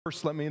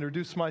First, let me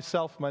introduce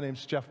myself. My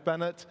name's Jeff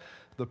Bennett,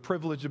 the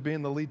privilege of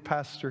being the lead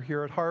pastor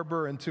here at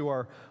Harbor, and to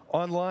our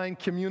online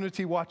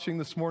community watching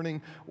this morning,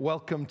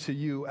 welcome to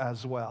you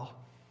as well.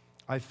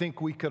 I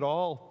think we could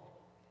all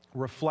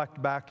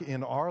reflect back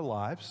in our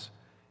lives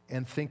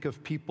and think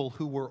of people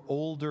who were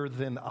older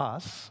than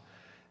us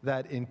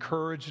that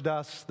encouraged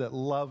us, that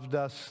loved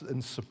us,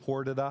 and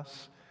supported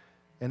us.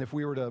 And if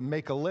we were to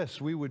make a list,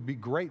 we would be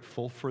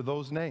grateful for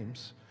those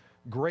names.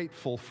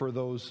 Grateful for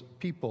those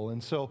people.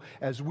 And so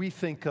as we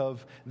think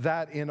of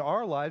that in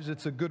our lives,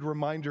 it's a good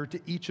reminder to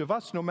each of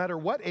us, no matter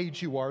what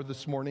age you are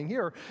this morning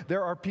here,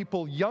 there are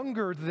people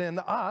younger than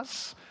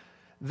us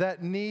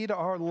that need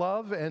our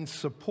love and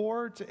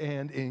support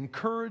and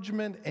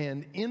encouragement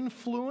and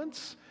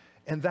influence,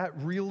 and that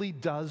really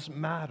does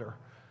matter.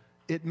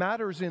 It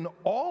matters in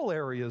all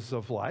areas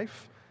of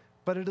life,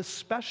 but it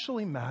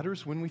especially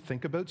matters when we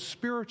think about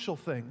spiritual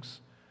things.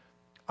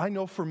 I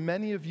know for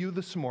many of you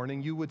this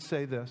morning, you would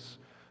say this: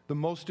 the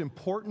most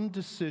important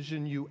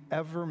decision you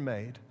ever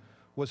made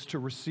was to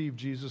receive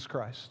Jesus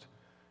Christ.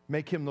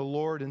 Make him the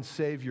Lord and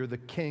Savior, the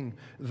King,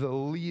 the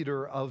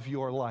leader of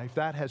your life.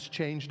 That has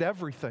changed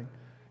everything.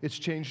 It's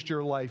changed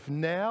your life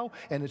now,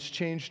 and it's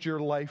changed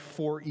your life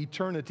for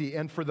eternity.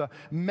 And for the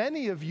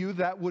many of you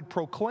that would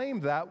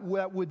proclaim that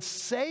would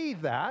say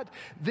that,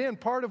 then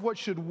part of what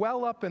should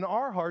well up in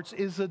our hearts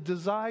is a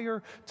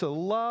desire to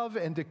love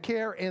and to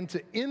care and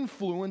to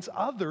influence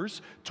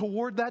others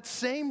toward that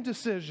same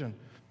decision.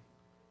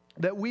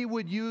 That we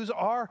would use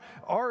our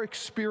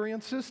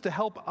experiences to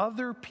help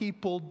other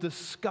people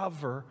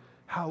discover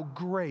how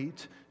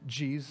great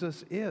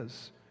Jesus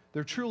is.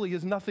 There truly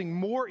is nothing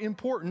more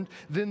important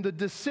than the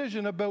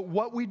decision about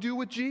what we do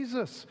with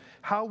Jesus,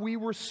 how we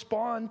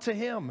respond to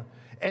him,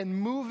 and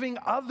moving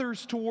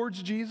others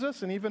towards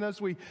Jesus. And even as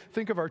we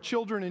think of our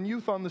children and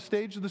youth on the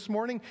stage this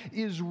morning,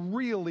 is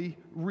really,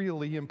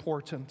 really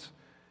important.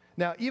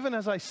 Now, even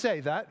as I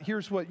say that,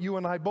 here's what you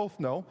and I both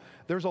know.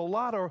 There's a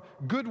lot of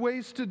good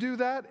ways to do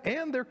that,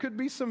 and there could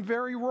be some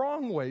very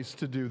wrong ways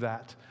to do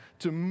that,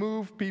 to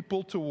move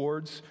people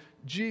towards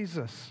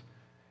Jesus.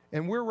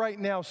 And we're right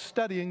now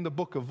studying the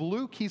book of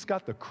Luke. He's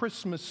got the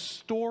Christmas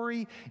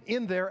story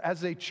in there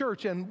as a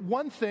church. And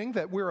one thing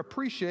that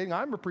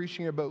I'm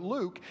appreciating about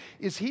Luke,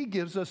 is he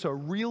gives us a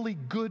really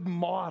good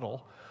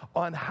model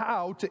on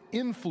how to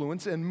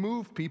influence and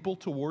move people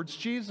towards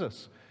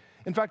Jesus.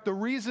 In fact, the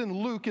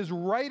reason Luke is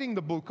writing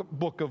the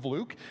book of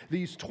Luke,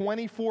 these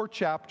 24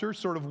 chapters,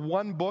 sort of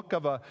one book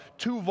of a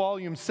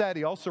 2-volume set,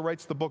 he also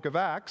writes the book of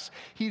Acts,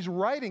 he's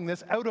writing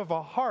this out of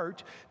a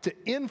heart to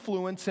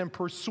influence and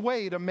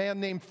persuade a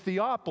man named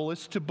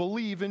Theophilus to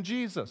believe in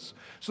Jesus.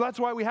 So that's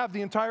why we have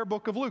the entire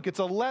book of Luke. It's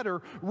a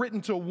letter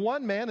written to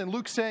one man, and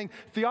Luke's saying,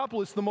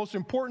 Theophilus, the most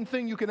important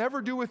thing you can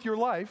ever do with your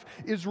life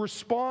is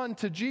respond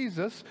to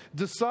Jesus,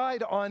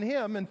 decide on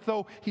him. And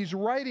so he's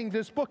writing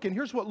this book, and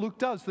here's what Luke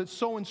does that's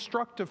so instructive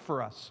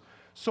for us,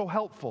 so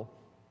helpful.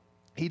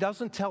 He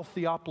doesn't tell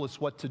Theophilus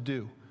what to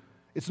do.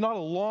 It's not a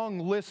long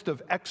list of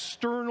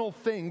external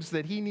things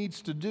that he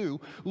needs to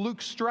do.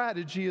 Luke's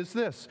strategy is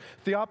this: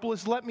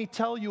 Theophilus, let me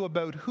tell you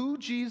about who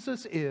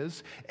Jesus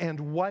is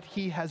and what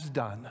he has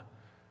done.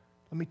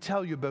 Let me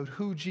tell you about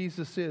who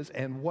Jesus is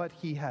and what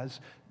he has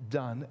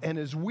done. And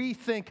as we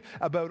think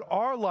about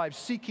our lives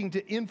seeking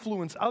to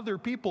influence other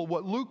people,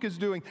 what Luke is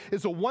doing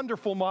is a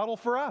wonderful model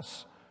for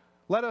us.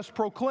 Let us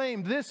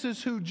proclaim this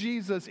is who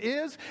Jesus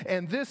is,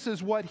 and this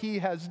is what he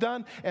has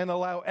done, and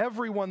allow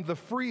everyone the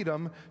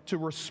freedom to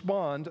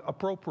respond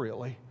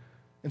appropriately.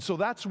 And so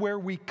that's where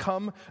we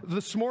come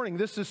this morning.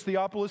 This is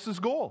Theophilus'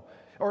 goal,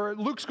 or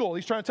Luke's goal.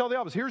 He's trying to tell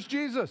Theophilus, here's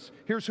Jesus,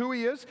 here's who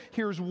he is,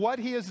 here's what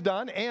he has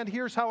done, and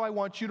here's how I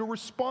want you to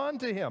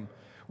respond to him.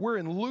 We're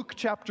in Luke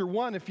chapter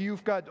 1. If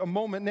you've got a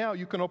moment now,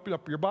 you can open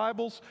up your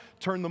Bibles,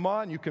 turn them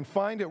on, you can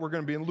find it. We're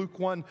going to be in Luke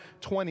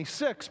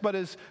 1:26. But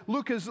as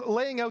Luke is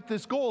laying out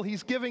this goal,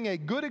 he's giving a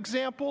good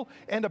example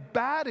and a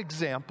bad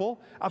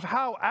example of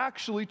how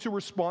actually to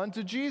respond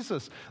to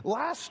Jesus.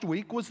 Last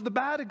week was the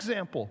bad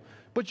example,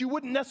 but you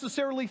wouldn't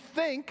necessarily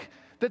think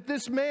that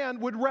this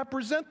man would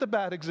represent the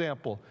bad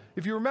example.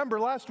 If you remember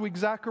last week,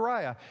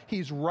 Zechariah,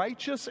 he's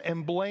righteous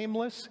and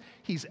blameless,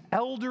 he's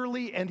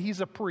elderly, and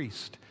he's a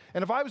priest.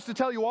 And if I was to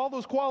tell you all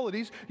those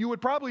qualities, you would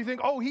probably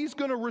think, oh, he's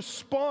going to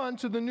respond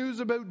to the news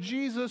about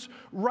Jesus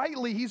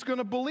rightly. He's going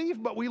to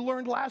believe, but we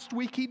learned last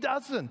week he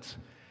doesn't.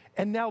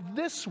 And now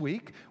this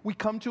week, we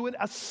come to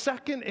a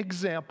second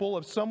example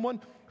of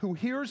someone who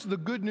hears the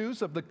good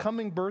news of the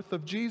coming birth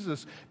of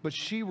Jesus, but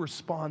she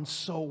responds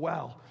so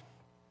well.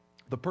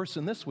 The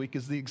person this week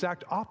is the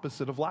exact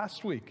opposite of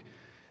last week.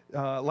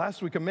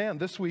 Last week a man,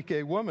 this week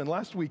a woman,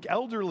 last week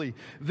elderly,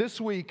 this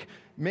week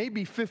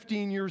maybe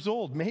 15 years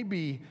old,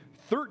 maybe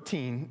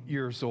 13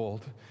 years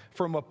old,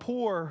 from a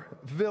poor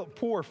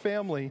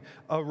family,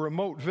 a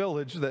remote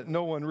village that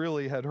no one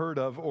really had heard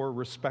of or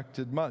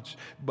respected much.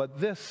 But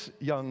this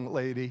young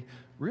lady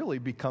really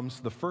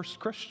becomes the first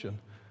Christian,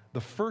 the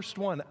first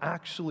one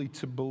actually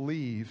to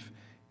believe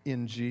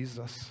in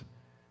Jesus.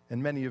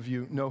 And many of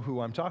you know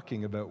who I'm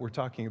talking about. We're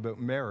talking about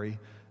Mary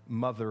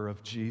mother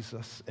of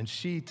Jesus. And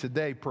she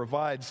today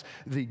provides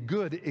the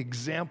good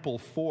example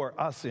for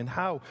us in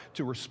how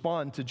to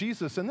respond to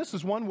Jesus. And this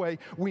is one way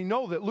we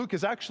know that Luke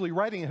is actually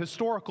writing a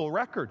historical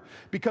record,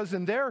 because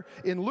in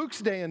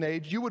Luke's day and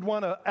age, you would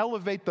want to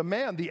elevate the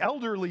man, the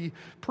elderly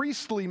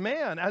priestly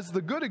man, as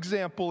the good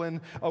example,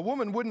 and a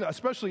woman wouldn't,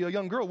 especially a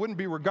young girl, wouldn't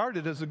be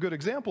regarded as a good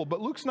example.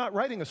 But Luke's not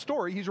writing a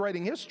story, he's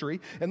writing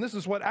history, and this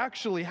is what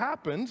actually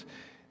happened.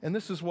 And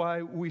this is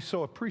why we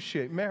so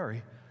appreciate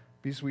Mary,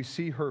 because we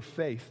see her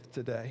faith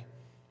today.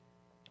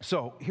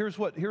 So here's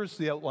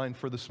the outline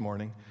for this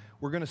morning.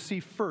 We're going to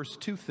see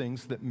first two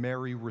things that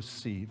Mary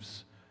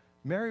receives.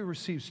 Mary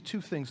receives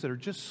two things that are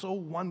just so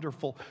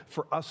wonderful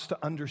for us to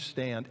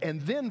understand. And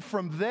then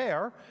from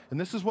there, and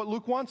this is what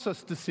Luke wants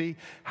us to see,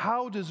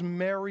 how does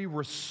Mary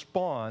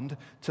respond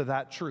to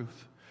that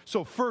truth?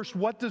 So first,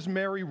 what does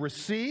Mary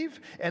receive?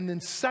 And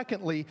then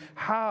secondly,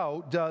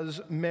 how does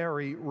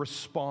Mary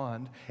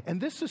respond?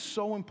 And this is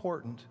so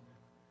important,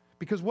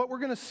 because what we're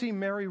going to see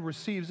Mary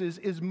receives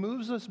is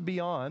moves us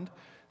beyond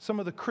some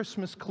of the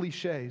Christmas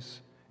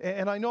cliches.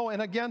 And I know,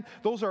 and again,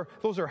 those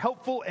are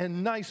helpful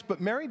and nice,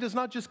 but Mary does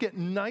not just get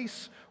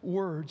nice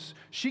words.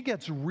 She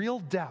gets real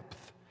depth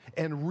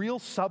and real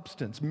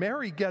substance.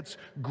 Mary gets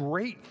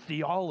great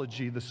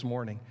theology this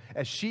morning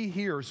as she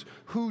hears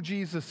who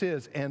Jesus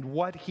is and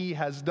what he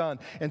has done.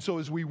 And so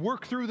as we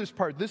work through this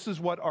part, this is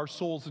what our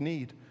souls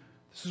need.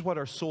 This is what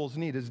our souls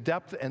need, is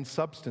depth and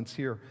substance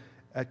here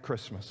at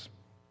Christmas.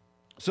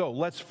 So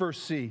let's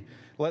first see,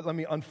 let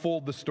me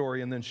unfold the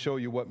story and then show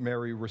you what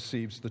Mary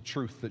receives, the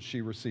truth that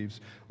she receives.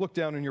 Look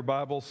down in your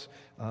Bibles,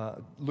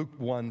 Luke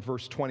 1,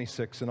 verse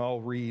 26, and I'll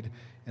read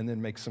and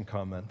then make some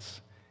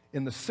comments.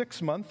 In the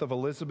 6th month of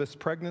Elizabeth's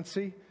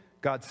pregnancy,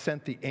 God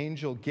sent the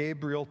angel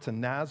Gabriel to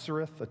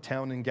Nazareth, a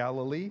town in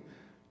Galilee,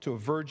 to a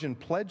virgin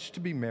pledged to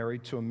be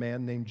married to a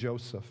man named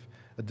Joseph,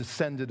 a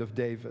descendant of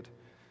David.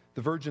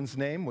 The virgin's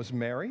name was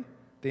Mary.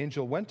 The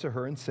angel went to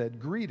her and said,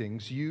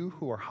 "Greetings, you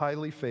who are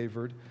highly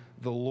favored.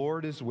 The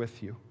Lord is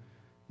with you."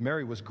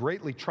 Mary was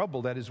greatly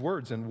troubled at his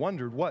words and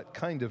wondered what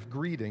kind of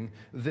greeting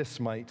this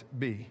might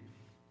be.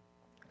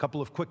 A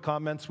couple of quick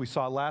comments. We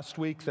saw last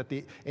week that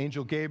the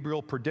angel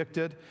Gabriel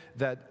predicted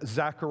that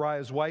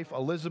Zechariah's wife,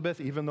 Elizabeth,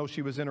 even though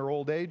she was in her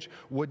old age,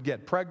 would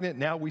get pregnant.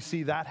 Now we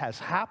see that has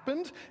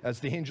happened.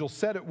 As the angel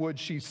said it would,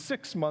 she's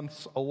 6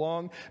 months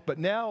along. But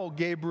now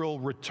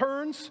Gabriel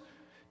returns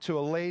to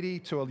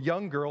a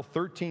young girl,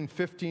 13,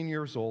 15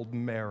 years old,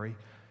 Mary.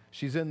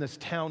 She's in this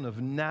town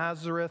of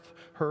Nazareth.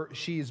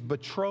 She's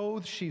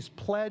betrothed, she's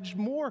pledged,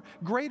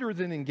 greater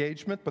than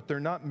engagement, but they're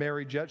not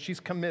married yet. She's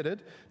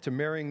committed to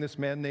marrying this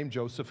man named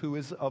Joseph, who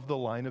is of the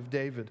line of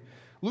David.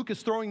 Luke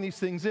is throwing these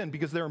things in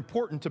because they're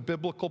important to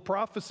biblical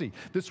prophecy.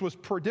 This was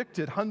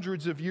predicted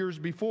hundreds of years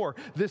before.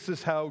 This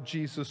is how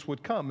Jesus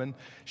would come. And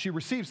she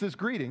receives this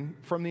greeting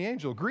from the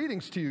angel.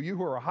 "Greetings to you, you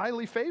who are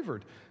highly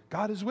favored.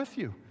 God is with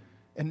you."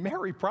 And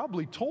Mary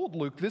probably told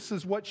Luke this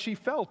is what she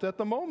felt at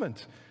the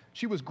moment.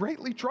 She was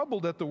greatly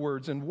troubled at the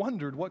words and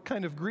wondered what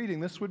kind of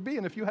greeting this would be.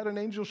 And if you had an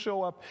angel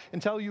show up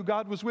and tell you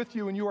God was with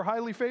you and you were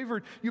highly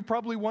favored, you'd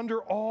probably wonder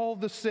all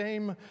the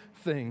same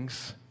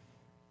things.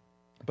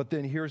 But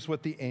then here's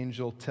what the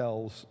angel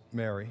tells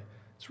Mary.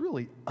 It's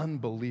really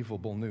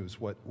unbelievable news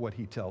what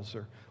he tells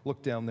her.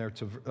 Look down there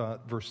to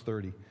verse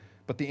 30.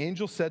 But the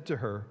angel said to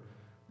her,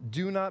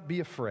 "Do not be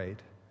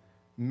afraid.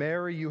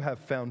 Mary, you have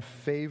found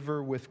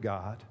favor with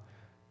God.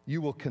 You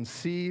will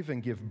conceive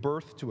and give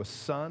birth to a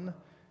son,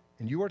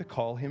 and you are to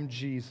call him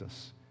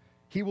Jesus.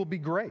 He will be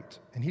great,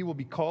 and he will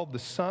be called the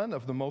Son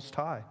of the Most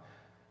High.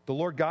 The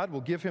Lord God will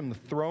give him the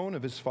throne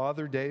of his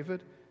father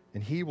David,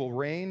 and he will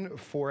reign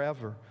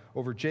forever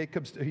over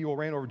Jacob's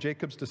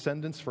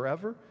descendants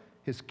forever.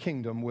 His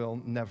kingdom will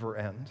never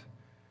end."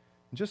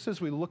 And just as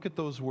we look at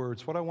those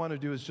words, what I want to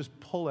do is just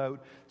pull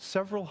out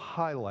several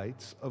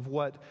highlights of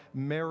what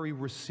Mary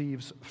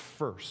receives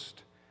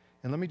first.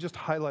 And let me just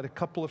highlight a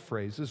couple of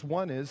phrases.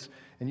 One is,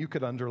 and you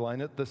could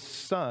underline it, the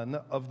Son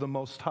of the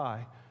Most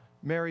High.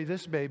 Mary,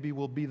 this baby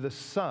will be the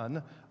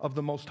Son of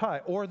the Most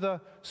High, or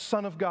the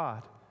Son of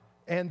God.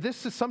 And this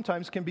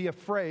sometimes can be a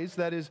phrase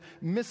that is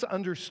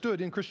misunderstood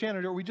in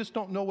Christianity, or we just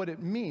don't know what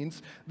it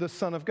means, the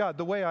Son of God.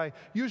 The way I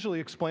usually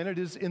explain it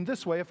is in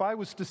this way. If I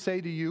was to say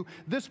to you,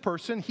 this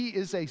person, he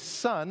is a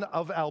son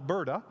of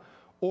Alberta,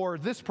 or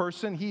this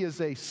person, he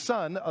is a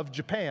son of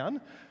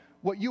Japan,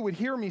 what you would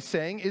hear me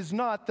saying is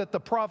not that the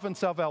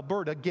province of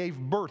Alberta gave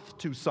birth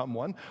to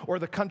someone, or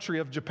the country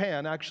of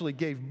Japan actually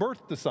gave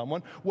birth to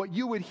someone. What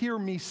you would hear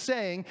me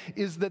saying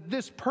is that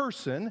this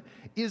person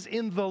is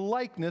in the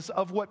likeness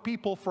of what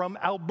people from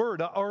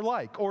Alberta are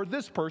like. Or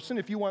this person,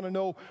 if you want to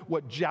know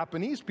what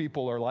Japanese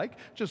people are like,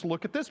 just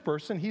look at this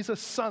person. He's a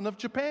son of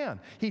Japan.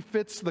 He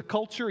fits the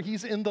culture.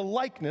 He's in the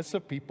likeness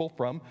of people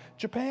from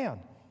Japan.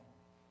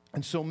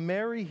 And so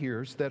Mary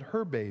hears that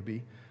her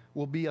baby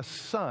will be a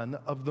son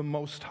of the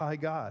Most High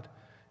God,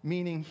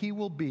 meaning he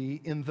will be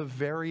in the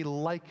very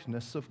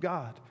likeness of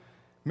God.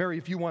 Mary,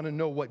 if you want to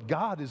know what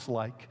God is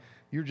like,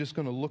 you're just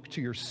going to look to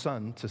your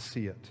son to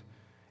see it.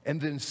 And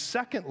then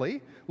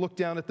secondly, look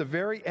down at the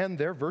very end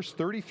there, verse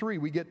 33,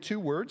 we get two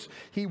words.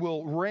 He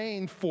will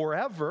reign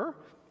forever,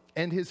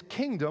 and his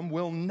kingdom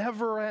will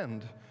never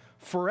end.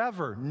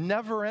 Forever,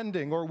 never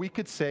ending, or we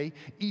could say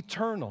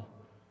eternal.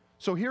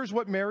 So here's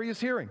what Mary is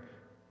hearing.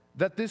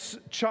 That this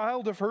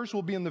child of hers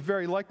will be in the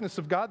very likeness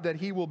of God, that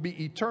he will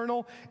be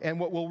eternal. And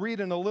what we'll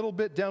read in a little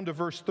bit down to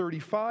verse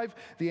 35,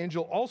 the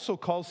angel also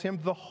calls him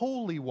the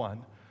Holy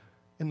One.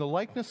 In the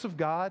likeness of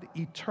God,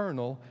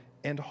 eternal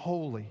and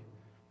holy.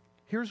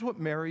 Here's what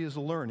Mary is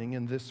learning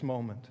in this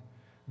moment.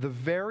 The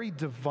very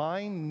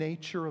divine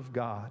nature of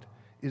God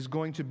is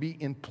going to be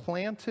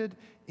implanted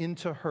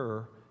into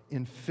her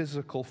in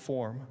physical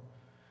form.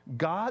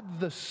 God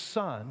the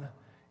Son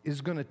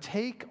is going to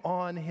take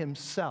on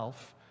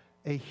himself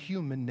a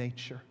human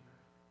nature.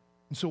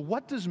 And so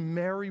what does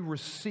Mary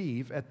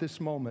receive at this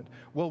moment?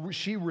 Well,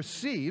 she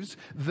receives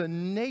the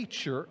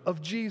nature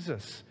of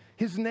Jesus,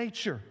 his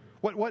nature.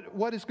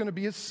 What is going to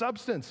be his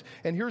substance?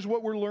 And here's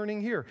what we're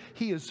learning here.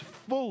 He is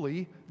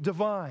fully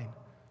divine.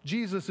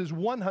 Jesus is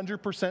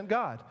 100%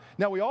 God.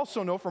 Now, we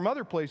also know from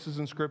other places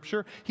in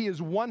Scripture, he is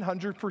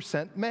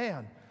 100%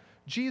 man.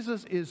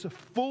 Jesus is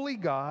fully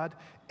God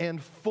and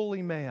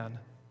fully man.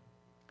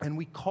 And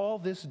we call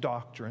this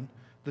doctrine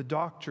the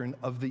doctrine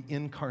of the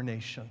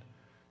incarnation,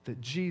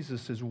 that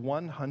Jesus is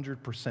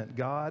 100%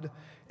 God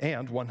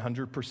and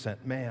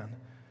 100% man.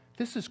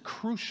 This is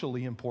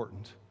crucially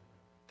important.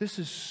 This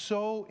is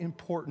so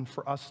important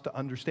for us to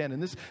understand,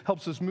 and this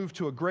helps us move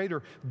to a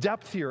greater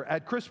depth here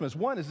at Christmas.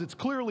 One is it's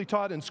clearly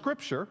taught in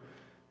Scripture,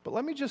 but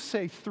let me just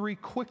say three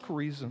quick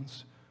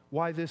reasons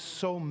why this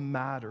so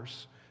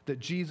matters, that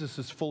Jesus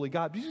is fully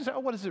God. You say,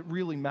 what does it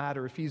really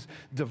matter if he's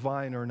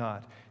divine or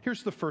not?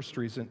 Here's the first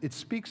reason. It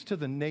speaks to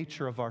the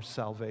nature of our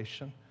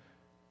salvation.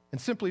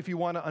 And simply, if you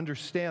want to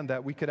understand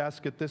that, we could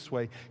ask it this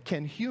way.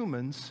 Can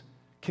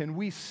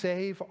we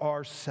save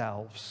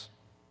ourselves?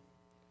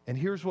 And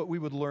here's what we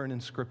would learn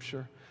in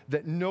Scripture,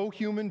 that no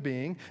human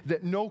being,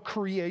 that no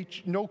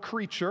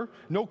creature,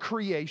 no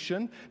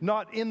creation,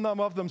 not in them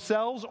of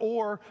themselves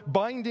or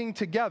binding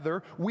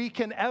together, we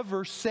can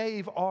ever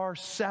save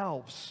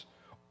ourselves.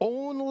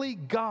 Only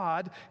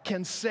God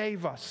can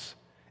save us.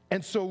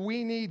 And so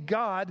we need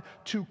God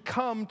to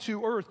come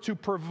to earth to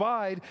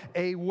provide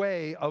a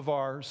way of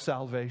our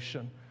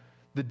salvation.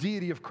 The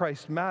deity of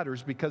Christ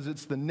matters because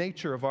it's the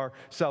nature of our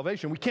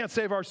salvation. We can't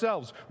save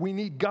ourselves. We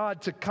need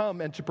God to come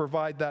and to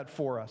provide that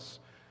for us.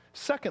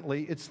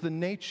 Secondly, it's the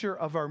nature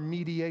of our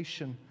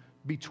mediation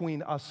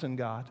between us and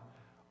God.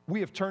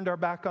 We have turned our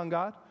back on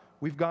God.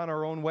 We've gone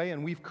our own way,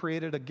 and we've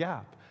created a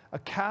gap, a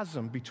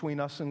chasm between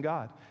us and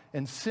God.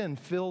 And sin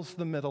fills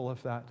the middle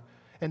of that.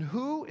 And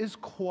who is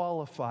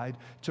qualified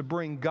to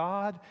bring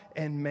God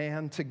and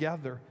man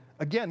together?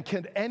 Again,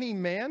 could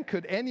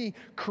any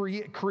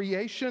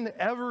creation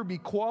ever be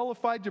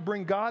qualified to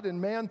bring God and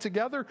man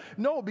together?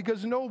 No,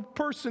 because no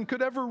person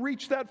could ever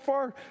reach that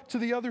far to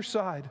the other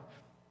side.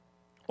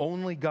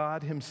 Only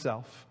God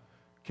himself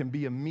can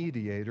be a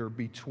mediator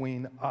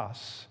between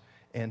us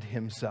and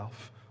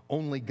himself.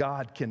 Only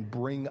God can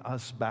bring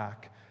us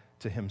back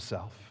to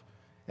himself.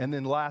 And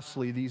then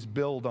lastly, these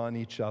build on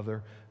each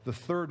other. The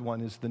third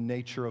one is the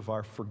nature of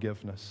our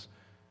forgiveness.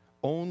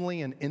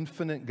 Only an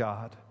infinite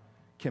God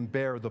can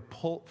bear the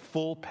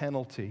full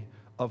penalty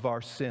of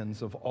our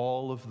sins, of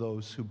all of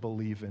those who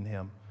believe in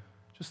him.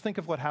 Just think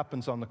of what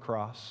happens on the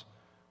cross.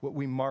 What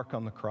we mark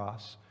on the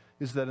cross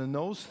is that in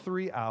those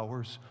 3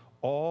 hours,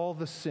 all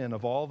the sin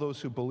of all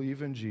those who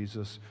believe in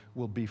Jesus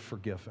will be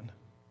forgiven.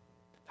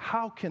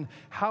 How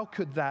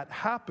could that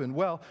happen?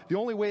 Well, the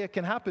only way it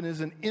can happen is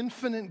an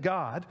infinite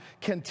God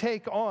can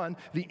take on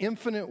the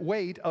infinite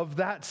weight of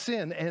that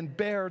sin and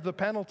bear the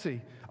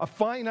penalty. A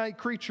finite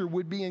creature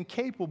would be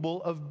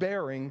incapable of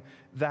bearing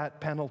that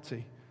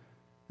penalty.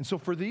 And so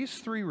for these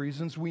three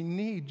reasons, we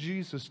need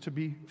Jesus to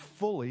be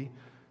fully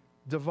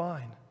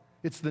divine.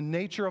 It's the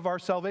nature of our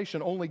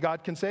salvation. Only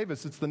God can save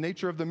us. It's the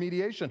nature of the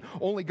mediation.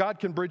 Only God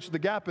can bridge the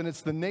gap, and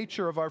it's the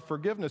nature of our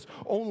forgiveness.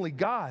 Only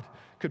God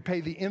could pay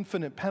the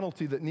infinite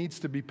penalty that needs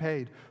to be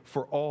paid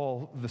for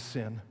all the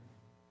sin.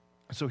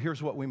 So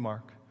here's what we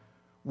mark.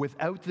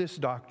 Without this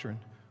doctrine,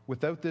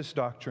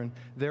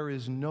 there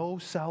is no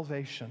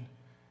salvation.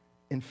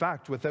 In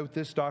fact, without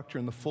this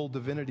doctrine, the full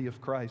divinity of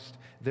Christ,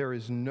 there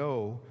is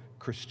no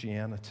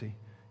Christianity.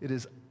 It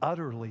is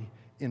utterly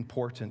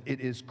important.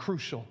 It is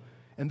crucial.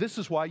 And this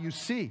is why you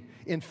see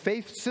in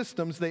faith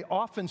systems, they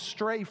often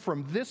stray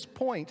from this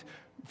point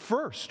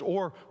first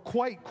or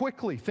quite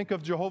quickly. Think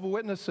of Jehovah's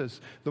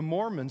Witnesses, the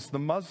Mormons, the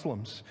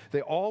Muslims.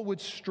 They all would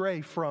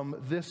stray from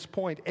this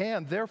point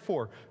and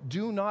therefore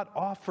do not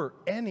offer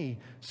any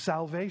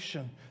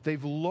salvation.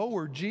 They've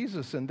lowered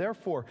Jesus and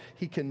therefore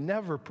he can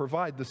never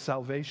provide the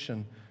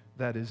salvation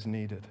that is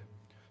needed.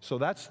 So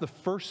that's the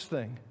first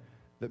thing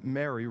that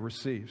Mary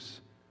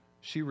receives.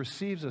 She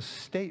receives a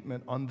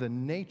statement on the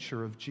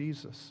nature of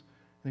Jesus.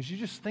 And as you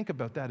just think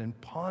about that and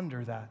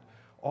ponder that,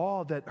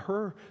 that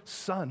her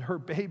son, her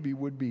baby,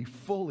 would be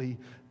fully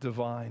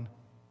divine.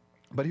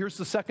 But here's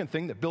the second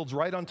thing that builds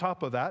right on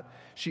top of that.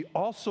 She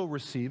also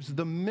receives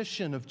the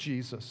mission of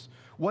Jesus.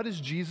 What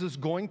is Jesus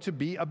going to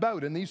be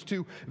about? And these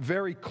two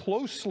very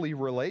closely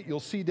relate.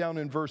 You'll see down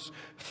in verse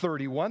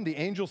 31, the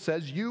angel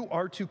says, "You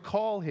are to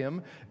call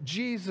him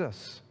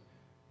Jesus."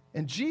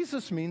 And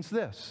Jesus means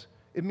this.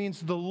 It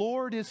means the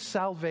Lord is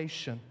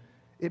salvation.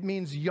 It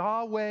means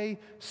Yahweh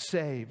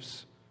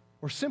saves.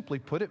 Or simply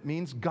put, it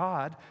means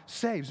God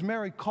saves.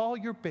 Mary, call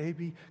your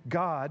baby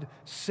God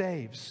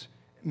saves.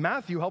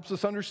 Matthew helps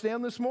us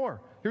understand this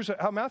more. Here's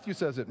how Matthew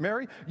says it.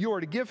 Mary, you are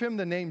to give him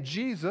the name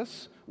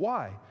Jesus.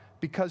 Why?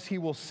 Because he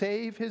will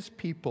save his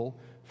people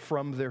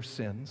from their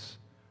sins.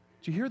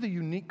 Do you hear the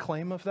unique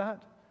claim of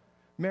that?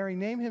 Mary,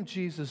 name him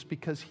Jesus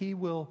because he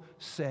will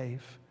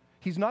save.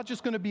 He's not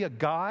just going to be a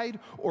guide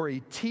or a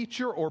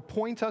teacher or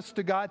point us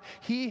to God.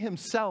 He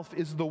himself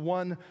is the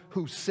one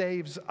who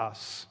saves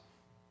us.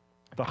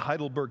 The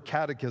Heidelberg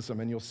Catechism,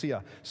 and you'll see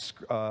a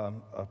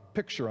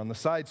picture on the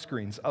side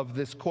screens of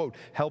this quote,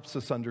 helps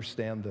us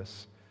understand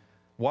this.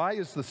 Why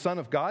is the Son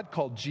of God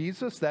called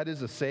Jesus, that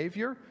is a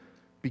Savior?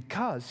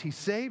 Because he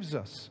saves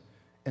us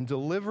and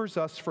delivers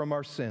us from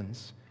our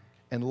sins.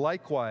 And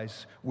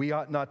likewise, we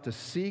ought not to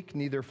seek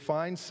neither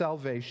find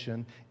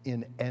salvation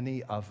in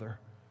any other.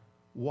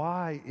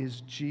 Why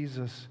is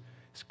Jesus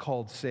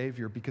called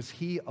Savior? Because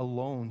he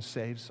alone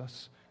saves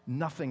us.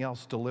 Nothing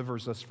else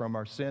delivers us from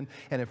our sin.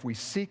 And if we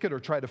seek it or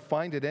try to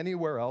find it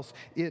anywhere else,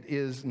 it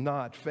is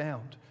not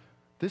found.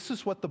 This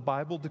is what the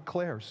Bible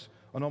declares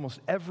on almost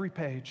every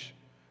page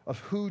of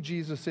who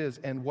Jesus is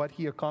and what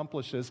he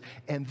accomplishes.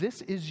 And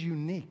this is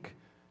unique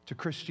to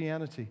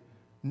Christianity.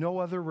 No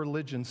other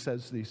religion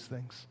says these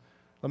things.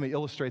 Let me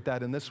illustrate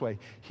that in this way.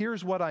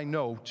 Here's what I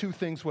know. Two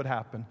things would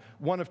happen.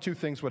 One of two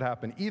things would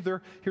happen.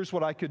 Either, here's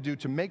what I could do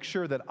to make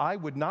sure that I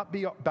would not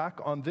be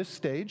back on this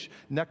stage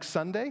next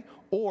Sunday,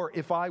 or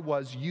if I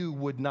was, you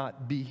would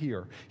not be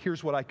here.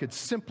 Here's what I could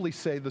simply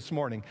say this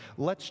morning.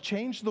 Let's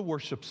change the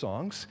worship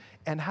songs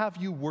and have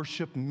you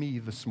worship me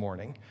this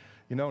morning.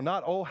 You know,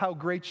 not, oh, how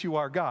great you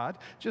are, God,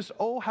 just,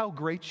 oh, how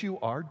great you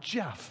are,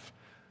 Jeff,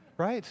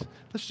 right?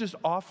 Let's just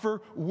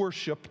offer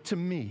worship to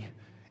me.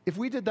 If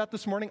we did that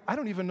this morning, I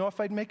don't even know if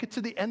I'd make it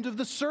to the end of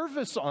the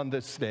service on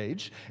this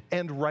stage,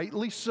 and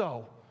rightly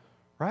so,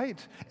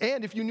 right?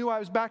 And if you knew I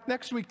was back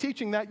next week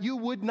teaching that, you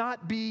would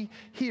not be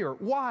here.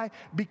 Why?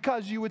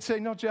 Because you would say,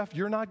 no, Jeff,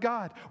 you're not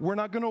God. We're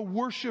not going to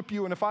worship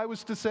you. And if I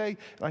was to say,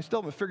 and I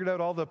still haven't figured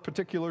out all the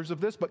particulars of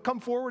this, but come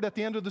forward at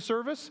the end of the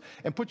service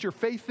and put your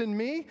faith in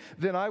me,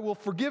 then I will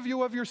forgive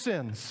you of your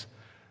sins.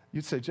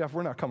 You'd say, Jeff,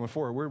 we're not coming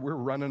forward. We're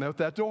running out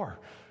that door.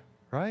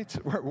 Right?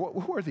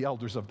 Who are the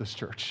elders of this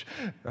church?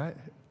 Right?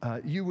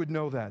 You would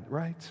know that,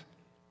 right?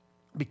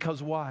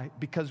 Because why?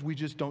 Because we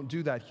just don't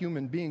do that.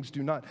 Human beings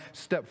do not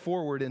step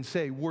forward and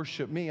say,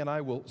 worship me and I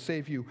will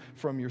save you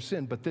from your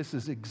sin. But this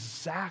is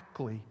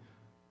exactly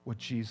what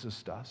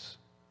Jesus does.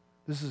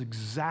 This is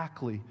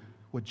exactly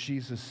what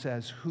Jesus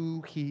says,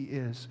 who he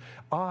is.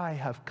 I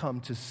have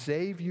come to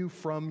save you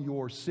from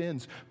your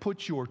sins.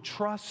 Put your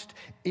trust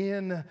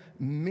in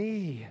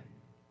me.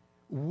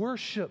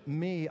 Worship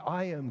me,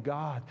 I am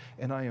God,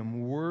 and I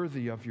am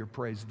worthy of your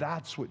praise.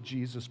 That's what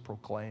Jesus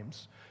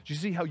proclaims. Do you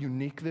see how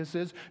unique this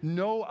is?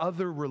 No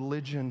other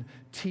religion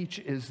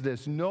teaches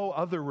this. No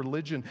other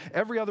religion.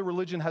 Every other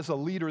religion has a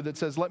leader that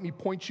says, let me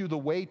point you the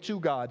way to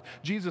God.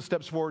 Jesus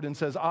steps forward and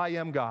says, I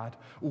am God.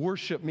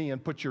 Worship me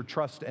and put your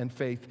trust and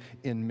faith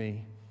in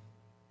me.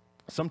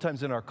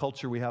 Sometimes in our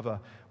culture we have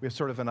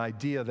sort of an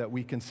idea that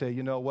we can say,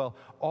 you know, well,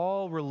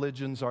 all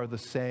religions are the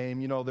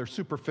same. You know, they're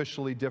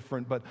superficially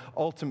different, but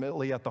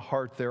ultimately at the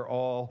heart they're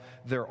all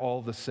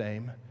the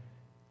same.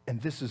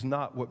 And this is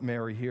not what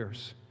Mary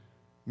hears.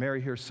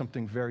 Mary hears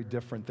something very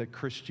different, that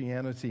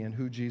Christianity and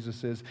who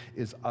Jesus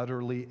is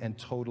utterly and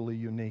totally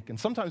unique. And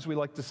sometimes we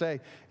like to say,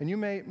 and you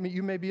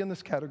may be in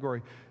this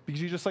category, because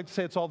you just like to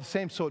say it's all the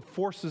same, so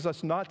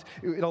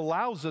it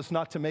allows us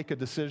not to make a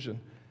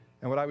decision.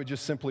 And what I would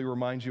just simply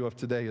remind you of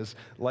today is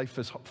life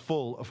is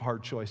full of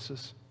hard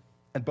choices.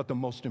 But the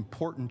most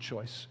important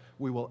choice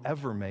we will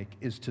ever make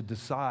is to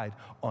decide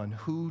on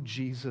who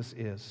Jesus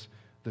is,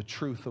 the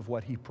truth of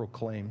what he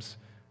proclaims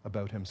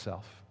about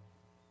himself.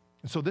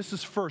 And so this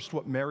is first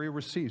what Mary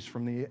receives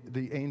from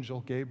the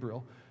angel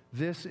Gabriel.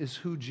 This is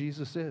who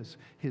Jesus is,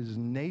 his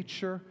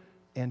nature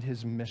and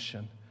his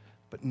mission.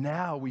 But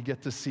now we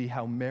get to see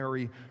how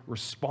Mary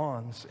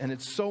responds, and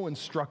it's so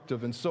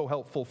instructive and so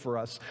helpful for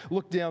us.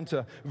 Look down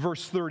to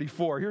verse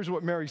 34. Here's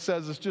what Mary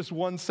says. It's just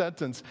one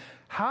sentence.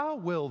 How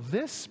will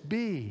this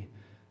be,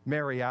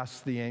 Mary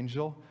asked the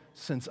angel,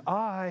 since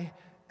I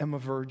am a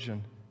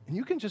virgin? And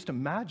you can just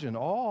imagine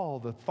all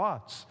the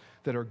thoughts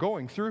that are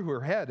going through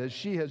her head as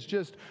she has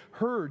just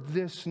heard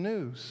this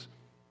news.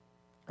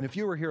 And if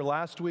you were here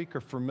last week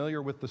or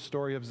familiar with the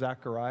story of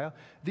Zechariah,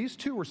 these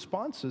two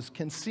responses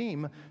can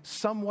seem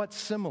somewhat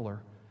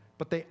similar,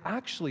 but they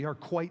actually are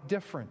quite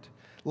different.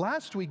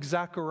 Last week,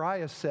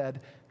 Zechariah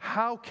said,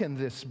 how can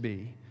this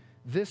be?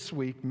 This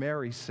week,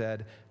 Mary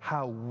said,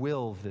 how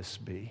will this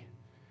be?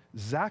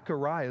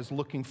 Zechariah is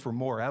looking for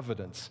more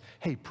evidence.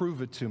 Hey,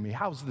 prove it to me.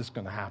 How's this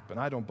going to happen?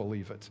 I don't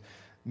believe it.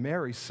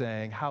 Mary's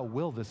saying, how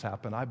will this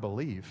happen? I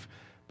believe,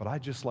 but I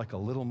just like a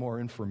little more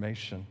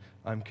information.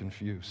 I'm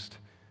confused.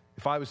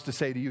 If I was to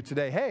say to you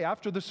today, hey,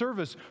 after the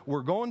service,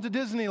 we're going to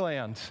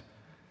Disneyland,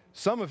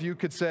 some of you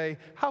could say,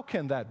 how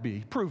can that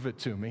be? Prove it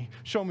to me.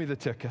 Show me the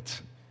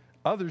ticket.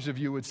 Others of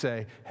you would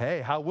say,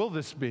 hey, how will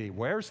this be?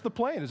 Where's the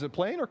plane? Is it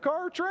plane or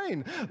car or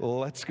train?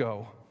 Let's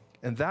go.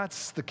 And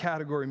that's the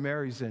category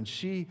Mary's in.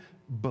 She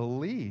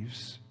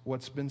believes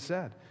what's been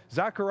said.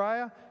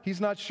 Zechariah,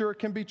 he's not sure it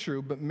can be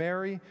true, but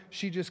Mary,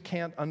 she just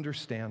can't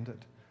understand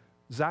it.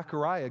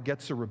 Zechariah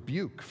gets a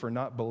rebuke for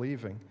not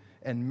believing,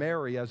 and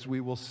Mary, as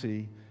we will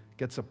see,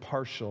 gets a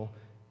partial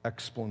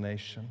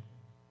explanation.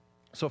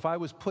 So if I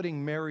was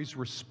putting Mary's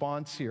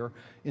response here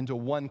into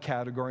one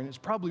category, and it's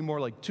probably more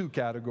like two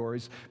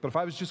categories, but if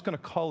I was just going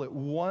to call it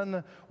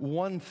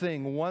one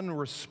thing, one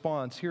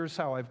response, here's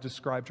how I've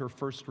described her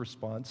first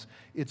response.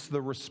 It's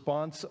the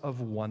response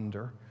of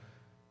wonder.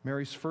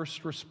 Mary's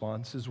first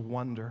response is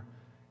wonder.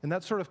 And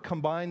that sort of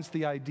combines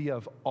the idea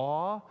of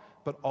awe,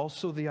 but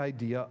also the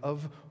idea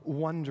of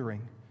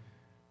wondering.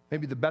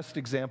 Maybe the best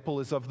example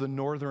is of the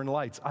Northern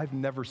Lights. I've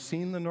never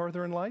seen the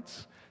Northern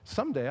Lights.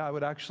 Someday I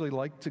would actually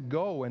like to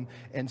go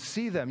and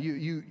see them.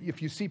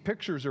 If you see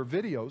pictures or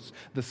videos,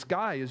 the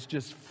sky is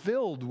just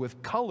filled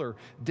with color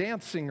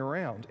dancing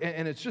around.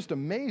 And it's just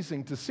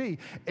amazing to see.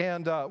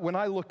 And when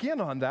I look in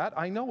on that,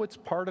 I know it's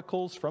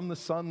particles from the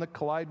sun that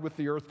collide with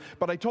the earth,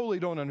 but I totally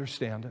don't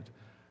understand it.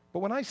 But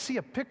when I see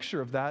a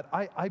picture of that,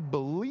 I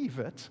believe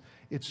it.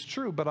 It's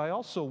true, but I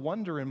also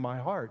wonder in my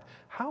heart,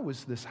 how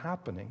is this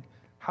happening?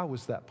 How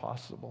is that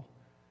possible?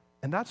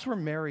 And that's where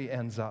Mary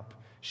ends up.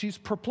 She's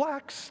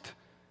perplexed,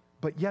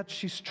 but yet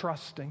she's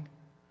trusting.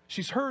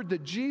 She's heard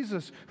that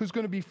Jesus, who's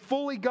going to be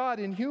fully God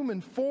in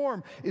human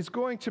form, is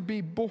going to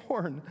be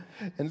born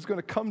and is going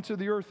to come to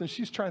the earth, and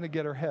she's trying to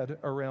get her head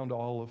around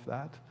all of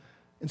that.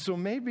 And so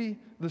maybe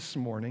this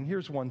morning,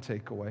 here's one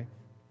takeaway.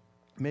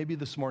 Maybe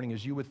this morning,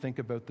 as you would think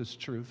about this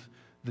truth,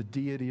 the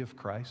deity of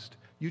Christ,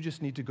 you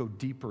just need to go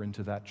deeper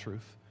into that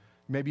truth.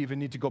 Maybe even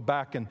need to go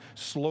back and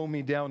slow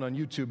me down on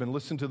YouTube and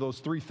listen to those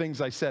 3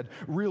 things I said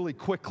really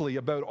quickly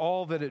about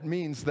all that it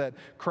means that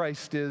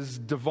Christ is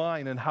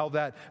divine and how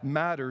that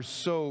matters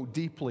so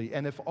deeply.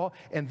 And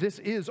this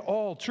is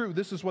all true.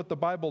 This is what the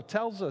Bible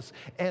tells us.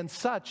 And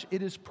such,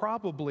 it is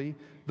probably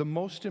the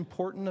most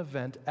important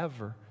event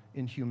ever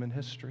in human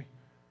history.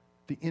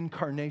 The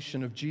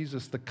incarnation of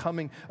Jesus, the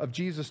coming of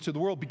Jesus to the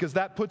world, because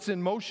that puts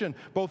in motion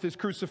both his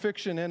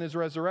crucifixion and his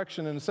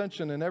resurrection and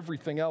ascension and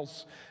everything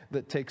else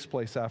that takes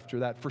place after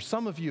that. For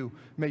some of you,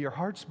 may your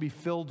hearts be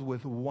filled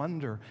with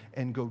wonder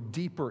and go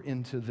deeper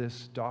into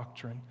this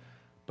doctrine.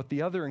 But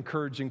the other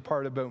encouraging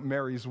part about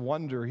Mary's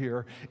wonder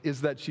here is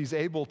that she's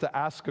able to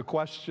ask a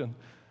question.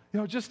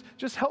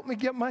 Just help me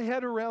get my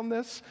head around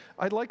this.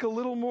 I'd like a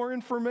little more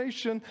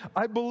information.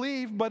 I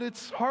believe, but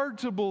it's hard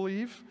to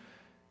believe.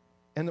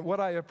 And what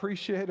I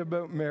appreciate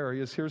about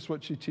Mary is here's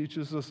what she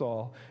teaches us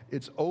all.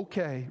 It's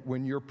okay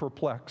when you're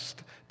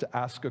perplexed to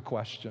ask a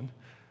question.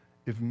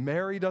 If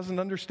Mary doesn't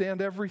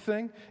understand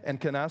everything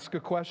and can ask a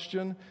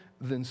question,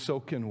 then so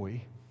can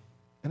we.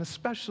 And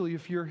especially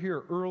if you're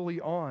here early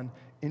on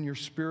in your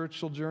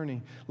spiritual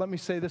journey. Let me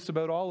say this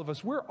about all of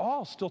us. We're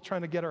all still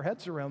trying to get our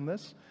heads around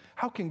this.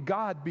 How can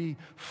God be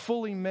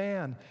fully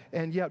man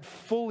and yet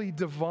fully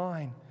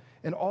divine?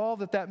 And all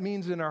that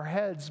means in our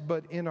heads,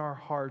 but in our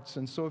hearts.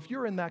 And so if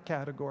you're in that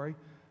category,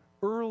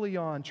 early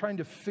on, trying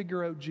to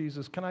figure out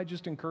Jesus, can I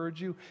just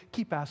encourage you?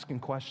 Keep asking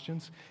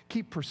questions.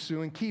 Keep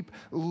pursuing. Keep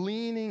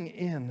leaning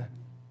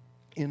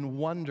in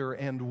wonder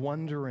and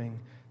wondering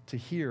to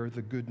hear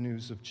the good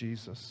news of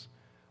Jesus.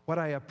 What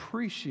I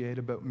appreciate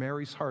about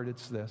Mary's heart,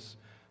 it's this.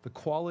 The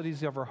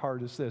qualities of her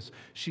heart is this.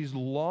 She's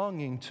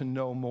longing to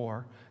know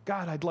more.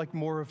 God, I'd like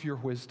more of your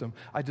wisdom.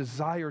 I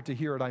desire to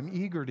hear it. I'm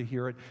eager to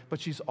hear it. But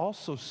she's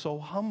also so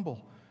humble,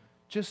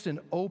 just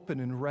and open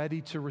and ready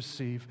to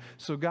receive.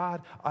 So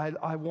God,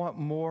 I want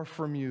more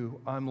from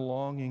you. I'm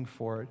longing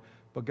for it.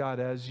 But God,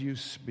 as you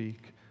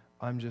speak,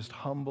 I'm just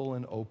humble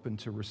and open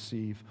to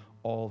receive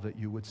all that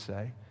you would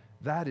say.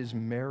 That is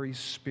Mary's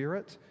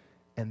spirit,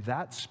 and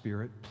that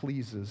spirit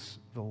pleases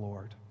the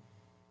Lord.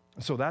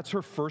 So that's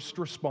her first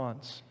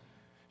response.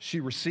 She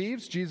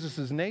receives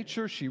Jesus'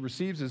 nature, she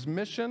receives his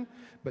mission,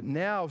 but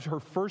now her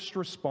first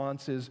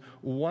response is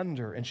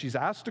wonder. And she's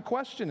asked a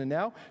question, and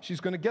now she's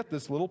going to get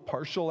this little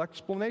partial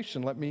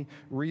explanation. Let me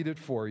read it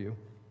for you.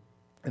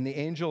 And the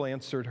angel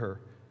answered her,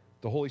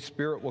 "The Holy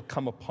Spirit will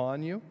come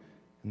upon you,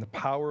 and the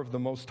power of the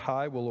Most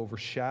High will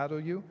overshadow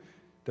you.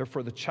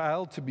 Therefore, the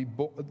child to be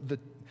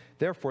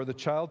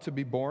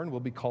born will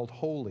be called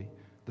Holy,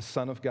 the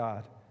Son of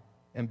God.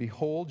 And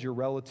behold, your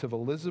relative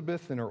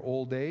Elizabeth in her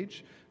old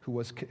age, who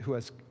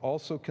has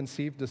also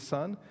conceived a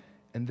son,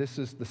 and this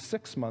is the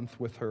 6th month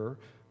with her,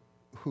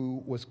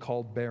 who was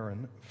called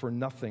barren, for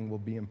nothing will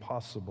be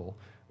impossible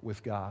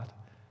with God."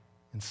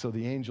 And so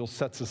the angel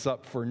sets us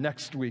up for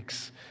next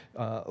week's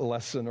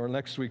lesson, or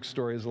next week's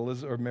story, as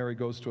Mary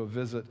goes to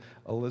visit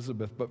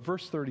Elizabeth. But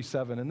verse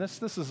 37, and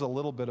this is a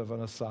little bit of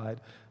an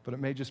aside, but it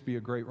may just be a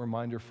great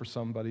reminder for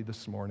somebody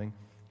this morning.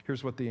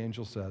 Here's what the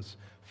angel says: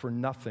 for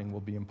nothing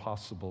will be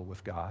impossible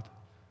with God.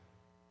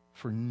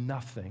 For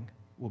nothing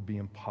will be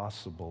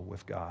impossible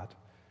with God.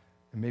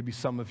 And maybe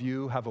some of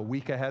you have a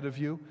week ahead of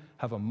you,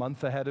 have a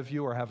month ahead of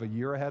you, or have a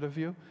year ahead of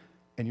you.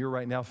 And you're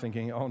right now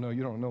thinking, oh no,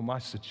 you don't know my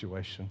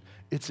situation.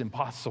 It's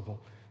impossible.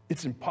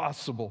 It's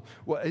impossible.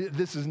 Well,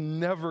 this is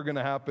never going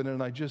to happen.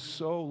 And I just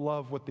so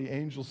love what the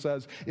angel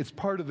says. It's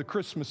part of the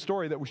Christmas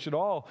story that we should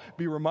all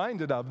be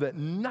reminded of, that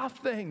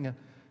nothing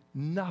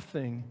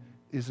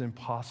is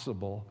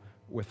impossible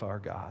with our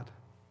God.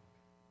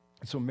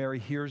 And so Mary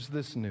hears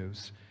this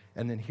news,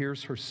 and then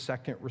here's her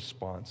second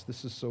response.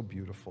 This is so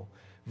beautiful.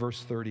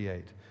 Verse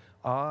 38,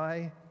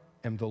 I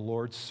am the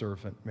Lord's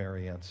servant,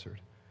 Mary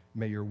answered.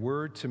 May your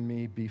word to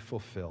me be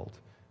fulfilled.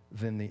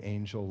 Then the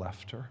angel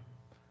left her.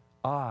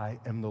 I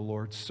am the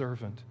Lord's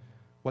servant.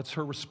 What's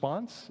her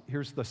response?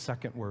 Here's the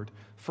second word.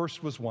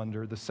 First was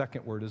wonder. The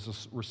second word is a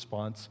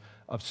response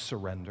of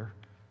surrender.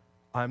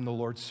 I'm the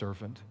Lord's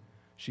servant.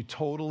 She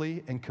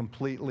totally and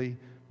completely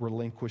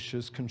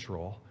relinquishes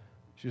control.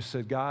 She just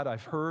said, God,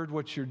 I've heard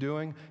what you're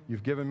doing.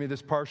 You've given me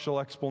this partial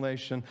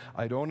explanation.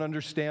 I don't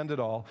understand it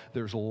all.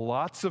 There's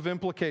lots of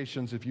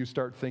implications if you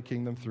start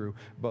thinking them through.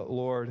 But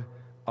Lord,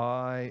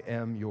 I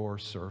am your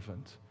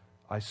servant.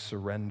 I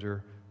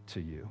surrender to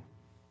you.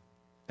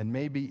 And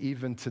maybe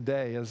even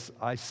today, as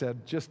I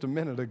said just a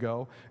minute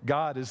ago,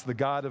 God is the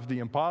God of the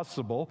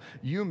impossible.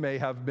 You may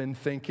have been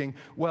thinking,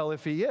 well,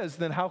 if he is,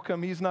 then how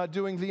come he's not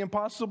doing the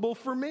impossible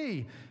for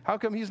me? How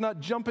come he's not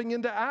jumping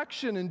into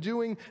action and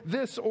doing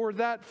this or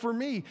that for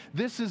me?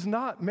 This is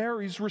not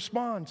Mary's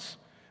response.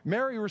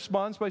 Mary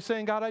responds by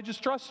saying, God, I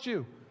just trust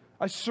you.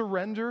 I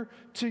surrender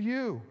to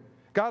you.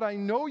 God, I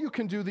know you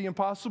can do the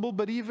impossible,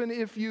 but even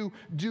if you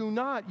do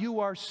not,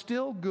 you are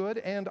still good,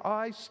 and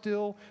I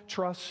still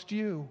trust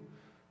you.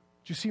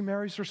 Do you see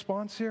Mary's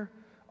response here?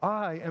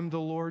 I am the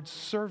Lord's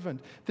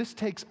servant. This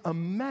takes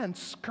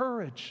immense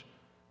courage.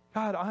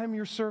 God, I'm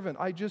your servant.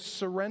 I just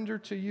surrender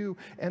to you,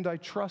 and I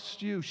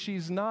trust you.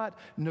 She's not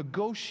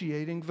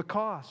negotiating the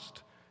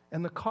cost,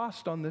 and the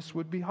cost on this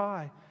would be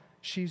high.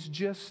 She's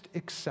just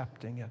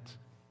accepting it.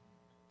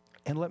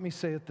 And let me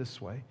say it this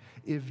way.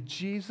 If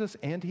Jesus,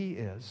 and he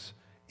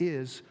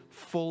is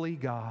fully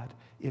God,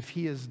 if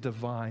he is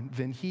divine,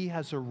 then he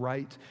has a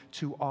right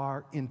to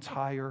our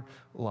entire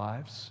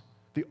lives.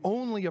 The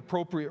only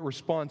appropriate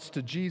response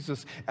to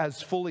Jesus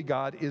as fully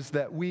God is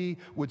that we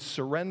would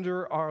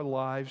surrender our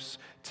lives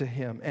to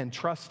him and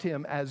trust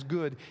him as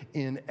good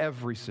in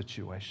every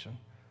situation.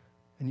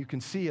 And you can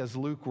see as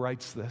Luke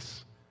writes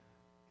this,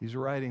 he's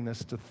writing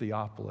this to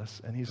Theophilus,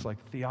 and he's like,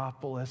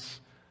 Theophilus,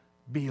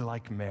 be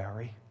like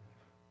Mary.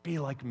 Be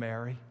like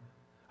Mary.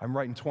 I'm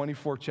writing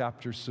 24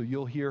 chapters, so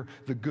you'll hear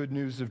the good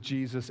news of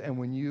Jesus. And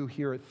when you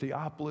hear it,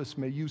 Theophilus,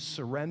 may you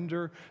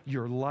surrender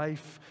your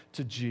life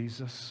to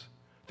Jesus.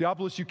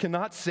 Theophilus, you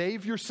cannot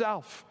save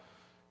yourself.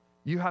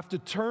 You have to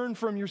turn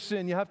from your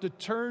sin. You have to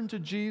turn to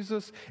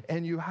Jesus,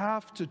 and you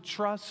have to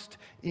trust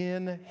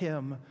in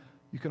him.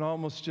 You can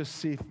almost just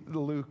see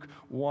Luke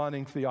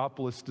wanting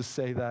Theophilus to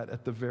say that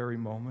at the very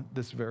moment,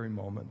 this very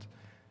moment.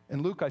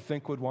 And Luke, I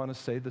think, would want to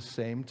say the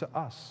same to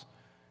us,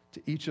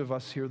 to each of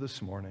us here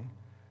this morning.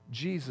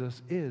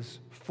 Jesus is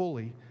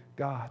fully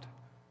God.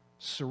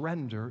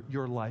 Surrender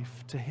your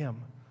life to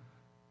him.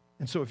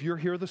 And so if you're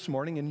here this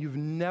morning and you've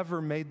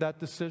never made that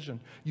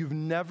decision, you've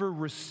never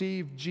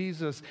received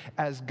Jesus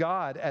as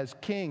God, as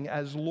King,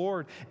 as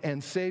Lord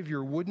and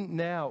Savior, wouldn't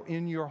now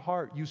in your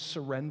heart you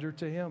surrender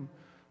to him?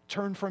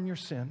 Turn from your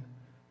sin,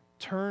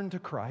 turn to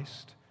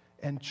Christ,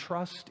 and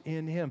trust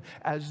in him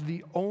as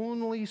the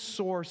only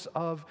source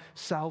of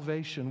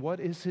salvation. What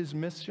is his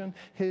mission?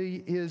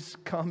 He is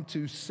come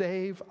to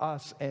save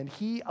us, and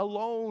he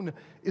alone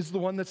is the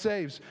one that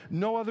saves.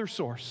 No other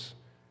source.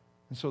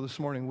 And so this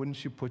morning,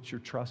 wouldn't you put your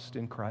trust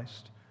in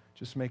Christ?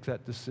 Just make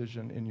that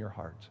decision in your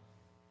heart.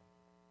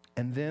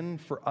 And then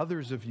for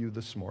others of you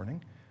this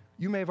morning,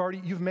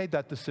 you've made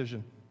that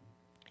decision.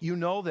 You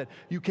know that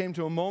you came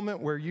to a moment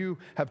where you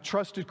have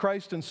trusted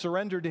Christ and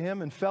surrendered to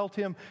him and felt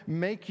him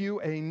make you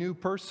a new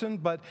person.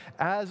 But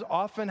as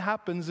often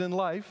happens in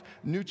life,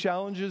 new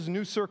challenges,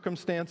 new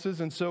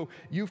circumstances. And so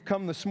you've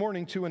come this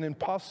morning to an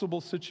impossible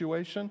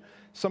situation,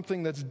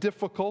 something that's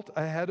difficult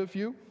ahead of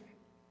you.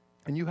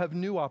 And you have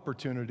new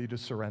opportunity to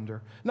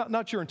surrender.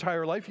 Not your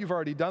entire life, you've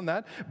already done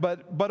that,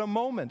 but a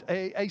moment,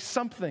 a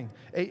something,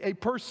 a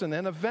person,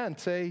 an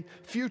event, a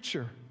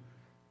future.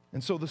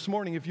 And so this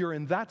morning, if you're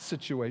in that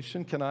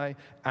situation, can I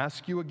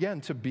ask you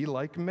again to be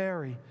like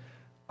Mary?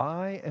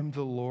 I am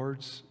the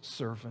Lord's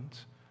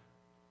servant.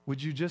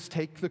 Would you just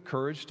take the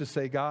courage to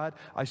say, God,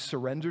 I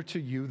surrender to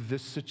you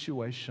this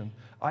situation.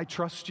 I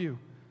trust you.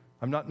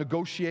 I'm not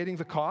negotiating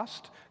the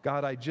cost.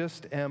 God, I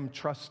just am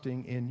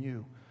trusting in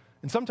you.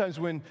 And sometimes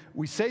when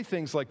we say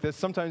things like this,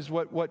 sometimes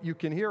what you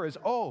can hear is,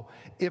 oh,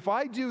 if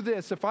I do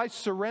this, if I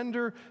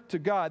surrender to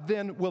God,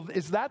 then, well,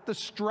 is that the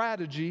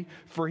strategy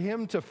for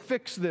him to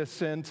fix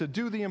this and to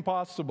do the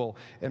impossible?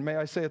 And may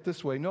I say it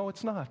this way? No,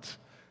 it's not.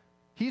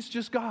 He's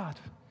just God.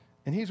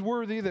 And he's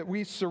worthy that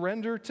we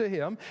surrender to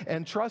him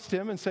and trust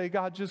him and say,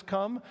 God, just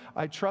come.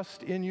 I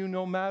trust in you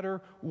no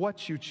matter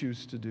what you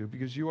choose to do,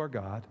 because you are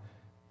God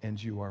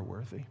and you are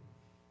worthy.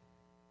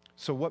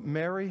 So what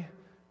Mary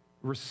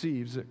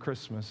receives at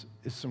Christmas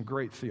is some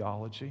great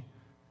theology.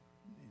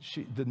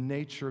 The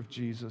nature of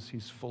Jesus,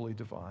 he's fully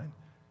divine.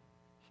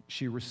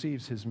 She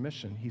receives his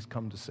mission, he's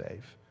come to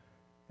save.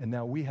 And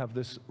now we have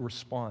this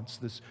response,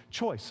 this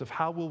choice of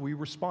how will we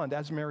respond,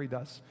 as Mary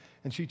does.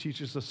 And she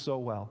teaches us so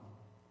well,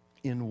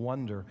 in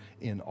wonder,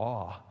 in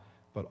awe,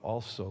 but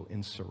also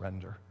in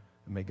surrender.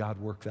 And may God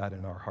work that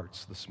in our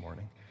hearts this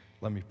morning.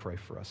 Let me pray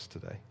for us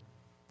today.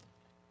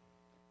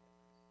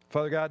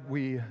 Father God,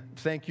 we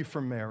thank you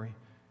for Mary.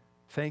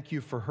 Thank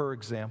you for her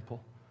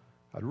example.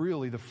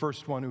 Really the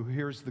first one who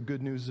hears the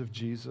good news of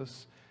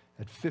Jesus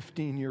at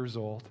 15 years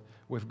old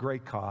with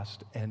great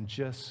cost and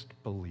just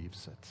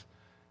believes it.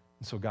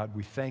 And so, God,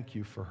 we thank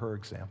you for her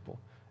example.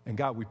 And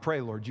God, we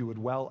pray, Lord, you would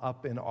well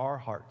up in our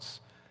hearts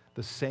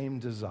the same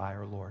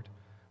desire, Lord,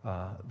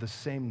 the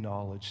same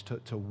knowledge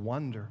to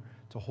wonder,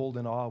 to hold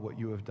in awe what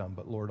you have done,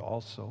 but, Lord,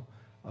 also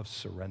of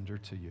surrender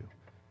to you.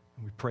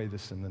 And we pray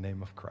this in the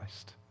name of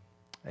Christ.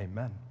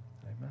 Amen.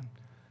 Amen.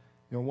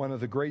 You know, one of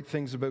the great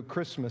things about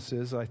Christmas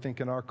is, I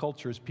think in our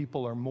culture, is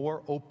people are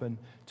more open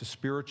to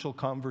spiritual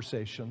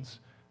conversations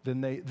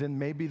than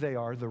maybe they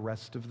are the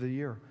rest of the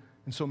year.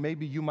 And so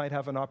maybe you might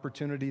have an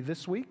opportunity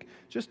this week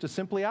just to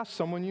simply ask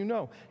someone you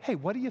know, hey,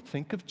 what do you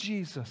think of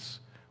Jesus?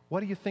 What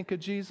do you think of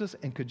Jesus?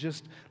 And could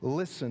just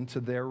listen to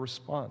their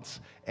response.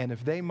 And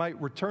if they might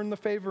return the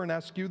favor and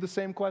ask you the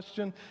same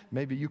question,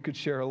 maybe you could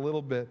share a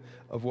little bit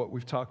of what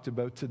we've talked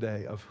about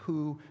today, of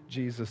who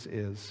Jesus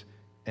is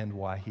and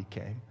why he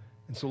came.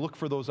 And so look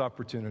for those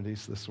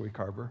opportunities this week,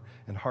 Harbor.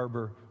 And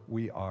Harbor,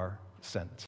 we are sent.